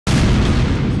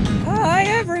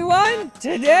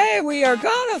Today we are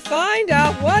gonna find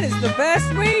out what is the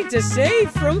best way to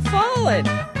save from falling.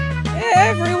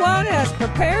 Everyone has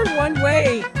prepared one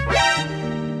way.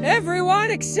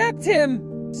 Everyone except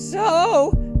him.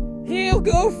 So, he'll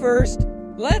go first.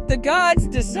 Let the gods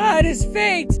decide his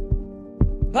fate.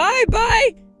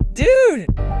 Bye-bye, dude!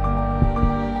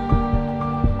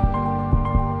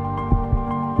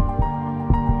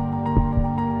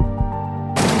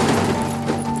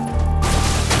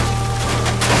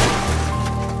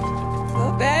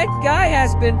 The bad guy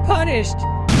has been punished.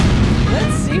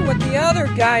 Let's see what the other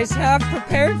guys have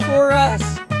prepared for us.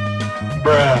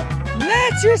 Bruh.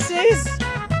 Mattresses!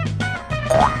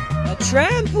 A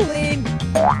trampoline!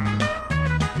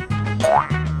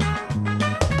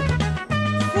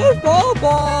 Football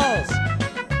balls!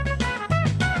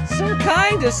 Some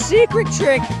kind of secret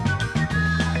trick!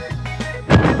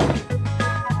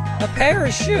 A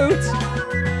parachute!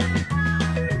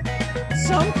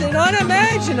 Something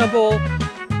unimaginable!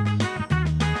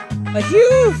 A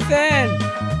huge fan!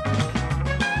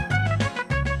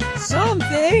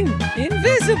 Something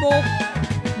invisible!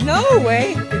 No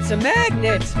way, it's a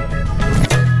magnet!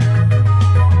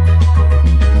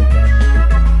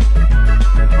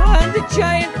 And a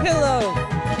giant pillow!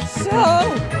 So,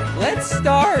 let's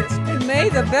start, and may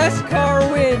the best car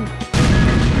win!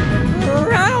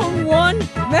 Round 1,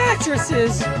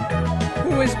 mattresses!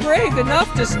 Who is brave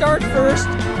enough to start first?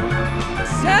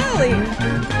 Sally!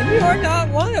 And you are not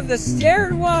one of the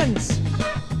scared ones!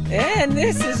 And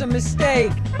this is a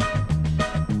mistake!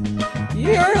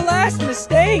 Your last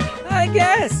mistake, I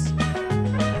guess!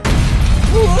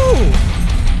 Ooh!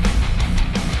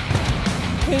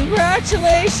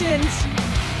 Congratulations!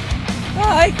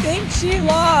 I think she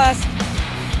lost!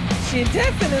 She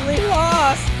definitely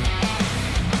lost!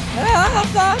 How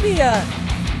about ya?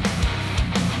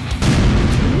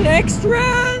 Next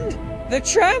round! The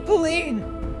trampoline!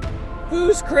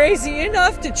 Who's crazy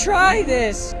enough to try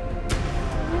this?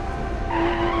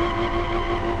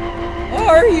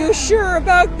 Are you sure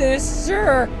about this,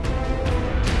 sir?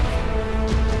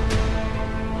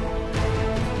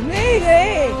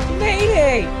 Mayday!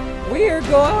 Mayday! We're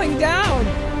going down!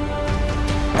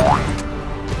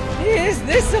 Is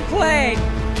this a plane?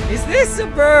 Is this a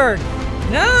bird?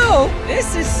 No!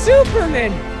 This is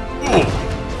Superman!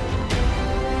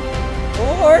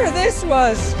 Or this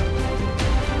was...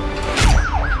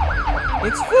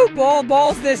 It's football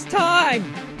balls this time!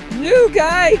 New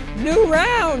guy, new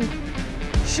round!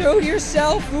 Show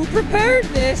yourself who prepared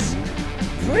this!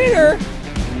 Critter!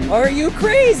 Are you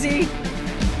crazy?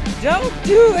 Don't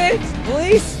do it!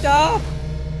 Please stop!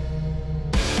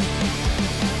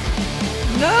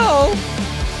 No!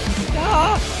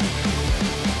 Stop!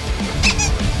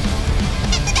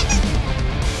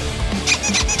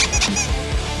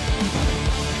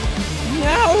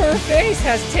 Now her face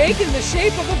has taken the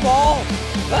shape of a ball,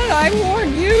 but I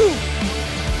warn you!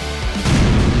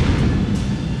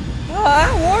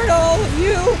 I warn all of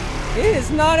you, it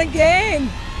is not a game!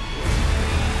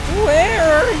 Where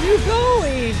are you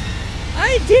going?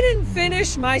 I didn't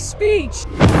finish my speech!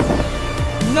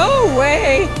 No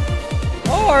way!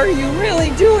 Are you really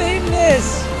doing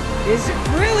this? Is it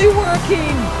really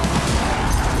working?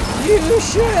 You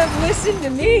should have listened to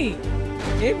me!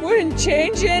 It wouldn't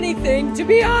change anything, to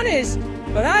be honest,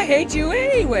 but I hate you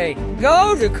anyway!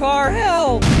 Go to car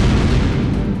hell!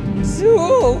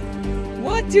 So,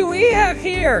 what do we have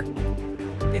here?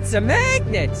 It's a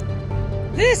magnet!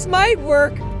 This might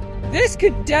work! This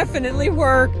could definitely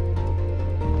work!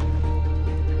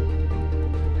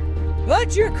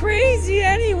 But you're crazy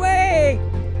anyway!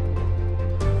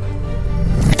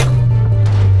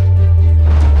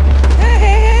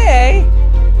 Hey!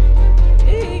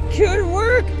 It could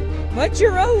work, but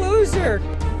you're a loser!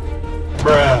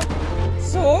 Bruh.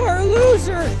 Sore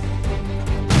loser!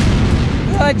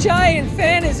 A giant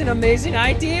fan is an amazing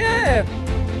idea!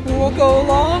 Who will go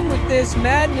along with this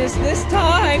madness this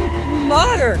time?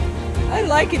 Modder! I'd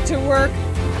like it to work,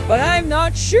 but I'm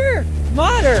not sure!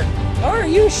 Modder! Are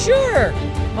you sure?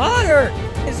 Modder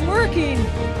is working!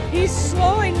 He's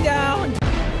slowing down!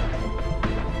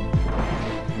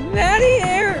 Matty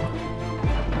Air!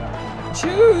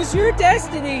 Choose your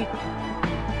destiny!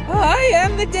 I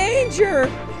am the danger!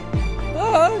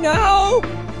 Oh no!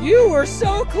 You were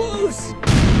so close!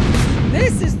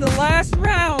 This is the last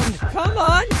round! Come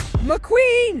on,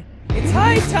 McQueen! It's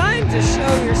high time to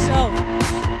show yourself!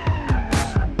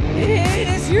 It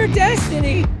is your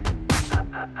destiny!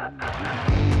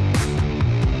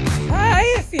 Hi,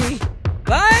 Iffy!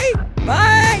 Bye!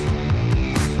 Bye!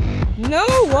 No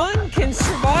one can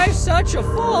survive such a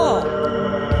fall!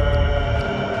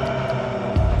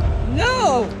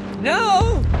 No!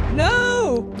 No! No!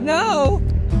 No!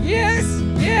 Yes!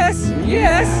 Yes!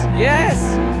 Yes!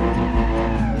 Yes!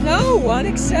 No one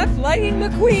except Lightning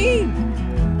McQueen!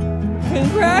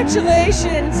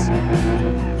 Congratulations!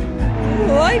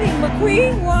 Lightning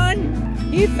McQueen won!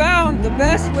 He found the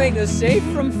best way to save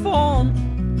from falling.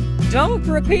 Don't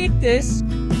repeat this.